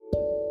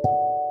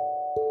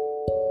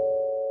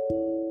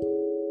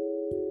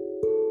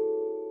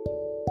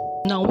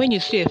When you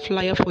see a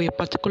flyer for a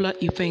particular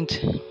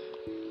event,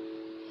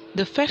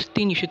 the first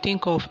thing you should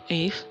think of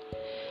is,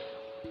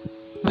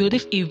 will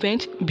this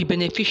event be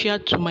beneficial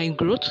to my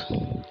growth?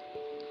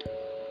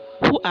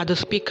 Who are the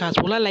speakers?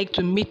 Will I like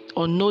to meet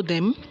or know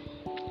them?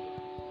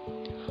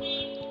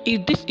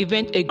 Is this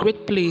event a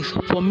great place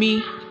for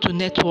me to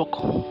network?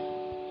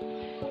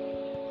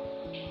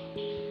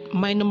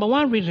 My number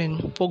one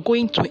reason for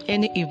going to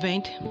any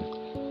event,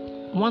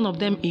 one of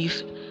them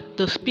is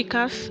the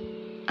speakers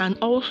and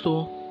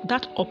also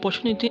that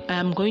opportunity I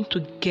am going to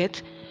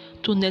get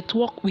to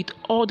network with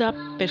other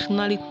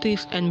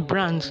personalities and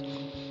brands.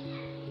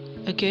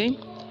 Okay?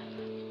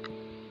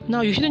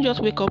 Now, you shouldn't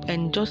just wake up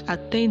and just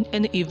attend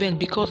any event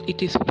because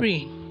it is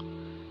free.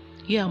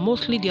 Yeah,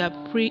 mostly they are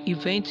free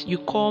events. You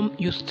come,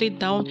 you sit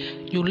down,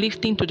 you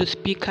listen to the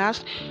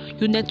speakers,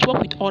 you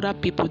network with other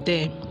people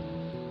there.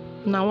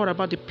 Now, what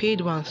about the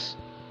paid ones?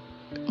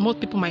 Most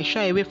people might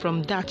shy away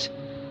from that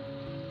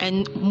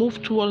and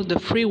move towards the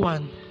free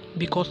one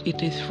because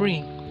it is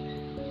free.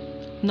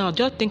 Now,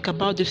 just think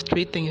about these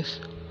three things.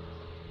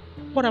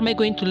 What am I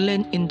going to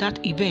learn in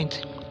that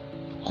event?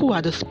 Who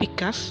are the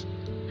speakers?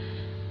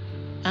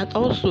 And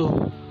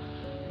also,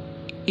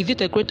 is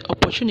it a great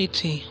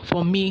opportunity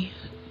for me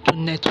to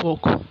network?